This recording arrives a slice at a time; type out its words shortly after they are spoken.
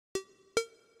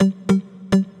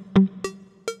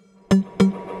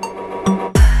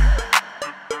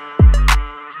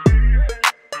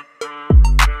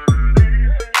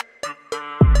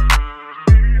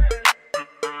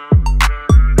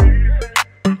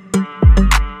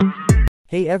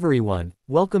Hey everyone,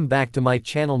 welcome back to my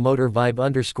channel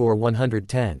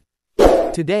MotorVibe_110.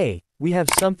 Today, we have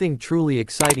something truly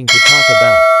exciting to talk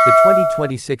about, the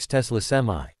 2026 Tesla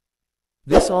Semi.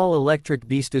 This all-electric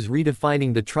beast is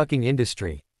redefining the trucking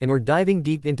industry, and we're diving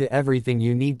deep into everything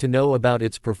you need to know about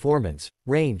its performance,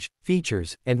 range,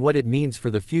 features, and what it means for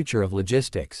the future of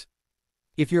logistics.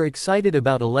 If you're excited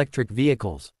about electric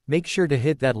vehicles, make sure to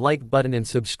hit that like button and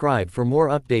subscribe for more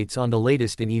updates on the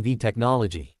latest in EV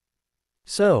technology.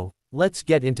 So, let's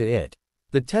get into it.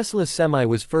 The Tesla Semi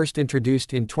was first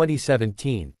introduced in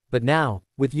 2017, but now,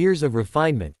 with years of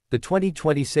refinement, the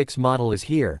 2026 model is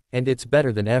here, and it's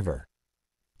better than ever.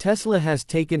 Tesla has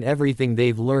taken everything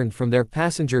they've learned from their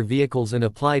passenger vehicles and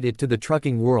applied it to the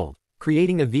trucking world,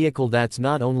 creating a vehicle that's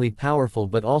not only powerful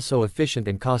but also efficient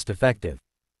and cost-effective.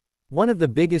 One of the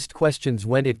biggest questions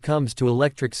when it comes to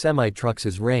electric semi-trucks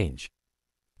is range.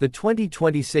 The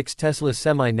 2026 Tesla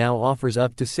Semi now offers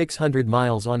up to 600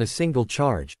 miles on a single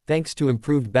charge, thanks to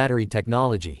improved battery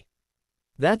technology.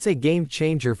 That's a game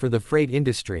changer for the freight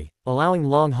industry, allowing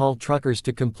long-haul truckers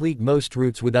to complete most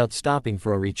routes without stopping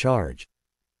for a recharge.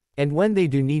 And when they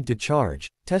do need to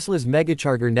charge, Tesla's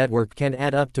Megacharger network can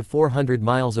add up to 400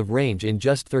 miles of range in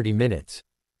just 30 minutes.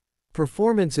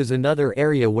 Performance is another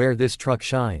area where this truck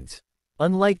shines.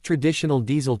 Unlike traditional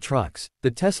diesel trucks, the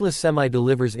Tesla Semi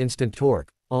delivers instant torque,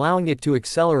 allowing it to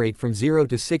accelerate from 0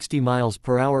 to 60 miles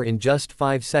per hour in just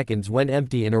 5 seconds when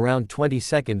empty and around 20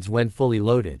 seconds when fully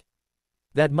loaded.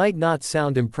 That might not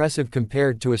sound impressive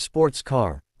compared to a sports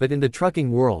car, but in the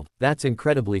trucking world, that's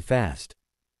incredibly fast.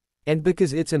 And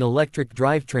because it's an electric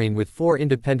drivetrain with 4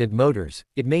 independent motors,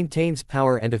 it maintains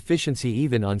power and efficiency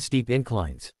even on steep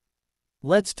inclines.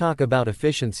 Let's talk about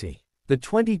efficiency. The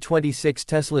 2026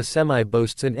 Tesla Semi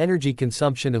boasts an energy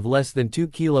consumption of less than 2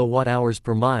 kilowatt-hours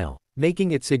per mile,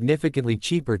 making it significantly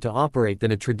cheaper to operate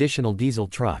than a traditional diesel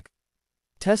truck.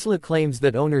 Tesla claims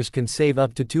that owners can save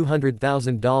up to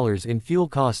 $200,000 in fuel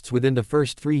costs within the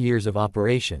first 3 years of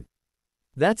operation.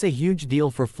 That's a huge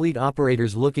deal for fleet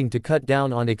operators looking to cut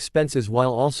down on expenses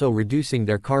while also reducing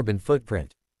their carbon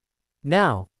footprint.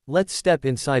 Now, let's step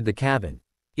inside the cabin.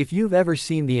 If you've ever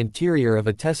seen the interior of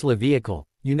a Tesla vehicle,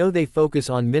 you know they focus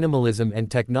on minimalism and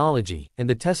technology, and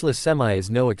the Tesla Semi is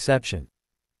no exception.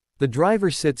 The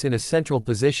driver sits in a central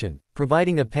position,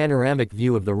 providing a panoramic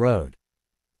view of the road.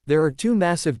 There are 2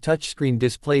 massive touchscreen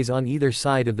displays on either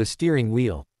side of the steering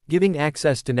wheel, giving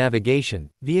access to navigation,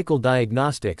 vehicle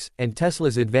diagnostics, and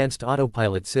Tesla's advanced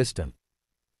autopilot system.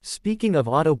 Speaking of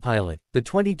autopilot, the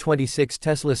 2026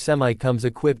 Tesla Semi comes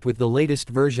equipped with the latest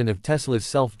version of Tesla's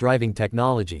self-driving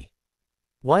technology.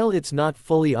 While it's not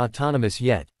fully autonomous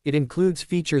yet, it includes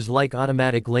features like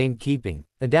automatic lane keeping,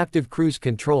 adaptive cruise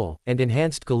control, and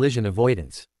enhanced collision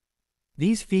avoidance.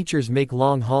 These features make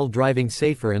long-haul driving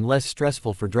safer and less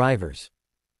stressful for drivers.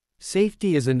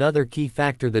 Safety is another key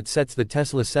factor that sets the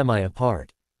Tesla Semi apart.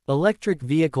 Electric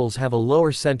vehicles have a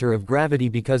lower center of gravity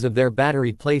because of their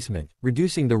battery placement,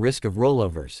 reducing the risk of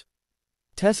rollovers.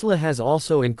 Tesla has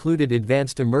also included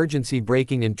advanced emergency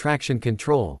braking and traction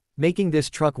control, making this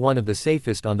truck one of the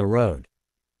safest on the road.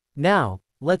 Now,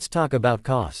 let's talk about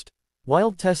cost.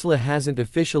 While Tesla hasn't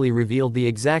officially revealed the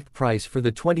exact price for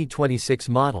the 2026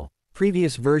 model,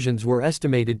 previous versions were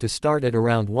estimated to start at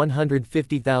around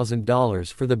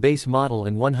 $150,000 for the base model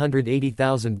and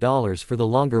 $180,000 for the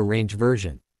longer-range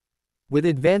version. With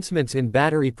advancements in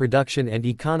battery production and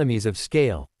economies of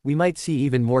scale, we might see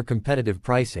even more competitive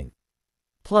pricing.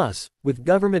 Plus, with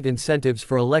government incentives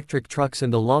for electric trucks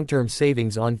and the long-term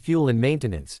savings on fuel and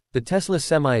maintenance, the Tesla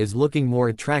Semi is looking more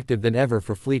attractive than ever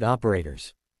for fleet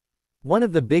operators. One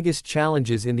of the biggest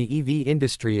challenges in the EV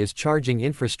industry is charging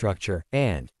infrastructure,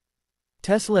 and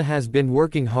Tesla has been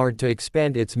working hard to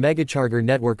expand its Megacharger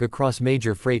network across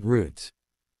major freight routes.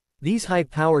 These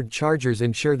high-powered chargers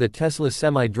ensure that Tesla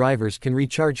Semi drivers can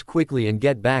recharge quickly and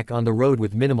get back on the road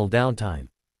with minimal downtime.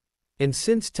 And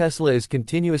since Tesla is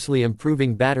continuously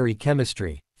improving battery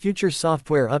chemistry, future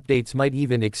software updates might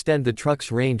even extend the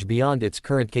truck's range beyond its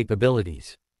current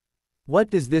capabilities. What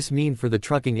does this mean for the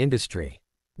trucking industry?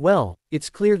 Well,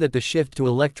 it's clear that the shift to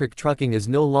electric trucking is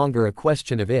no longer a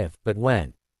question of if, but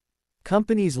when.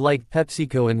 Companies like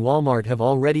PepsiCo and Walmart have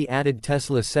already added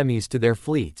Tesla Semis to their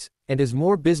fleets, and as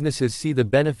more businesses see the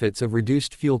benefits of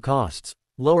reduced fuel costs,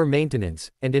 lower maintenance,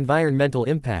 and environmental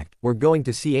impact, we're going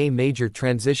to see a major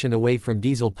transition away from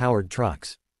diesel-powered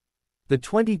trucks. The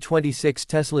 2026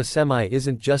 Tesla Semi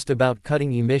isn't just about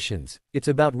cutting emissions, it's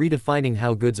about redefining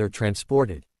how goods are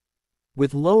transported.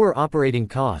 With lower operating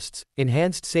costs,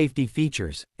 enhanced safety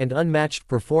features, and unmatched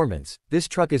performance, this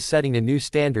truck is setting a new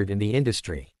standard in the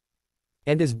industry.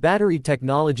 And as battery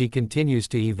technology continues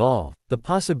to evolve, the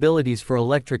possibilities for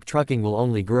electric trucking will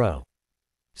only grow.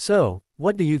 So,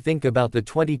 what do you think about the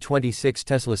 2026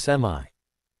 Tesla Semi?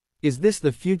 Is this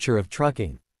the future of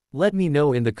trucking? Let me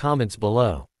know in the comments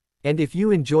below. And if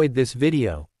you enjoyed this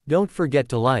video, don't forget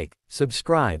to like,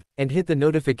 subscribe, and hit the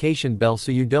notification bell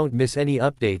so you don't miss any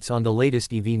updates on the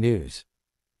latest EV news.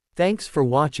 Thanks for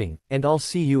watching, and I'll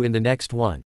see you in the next one.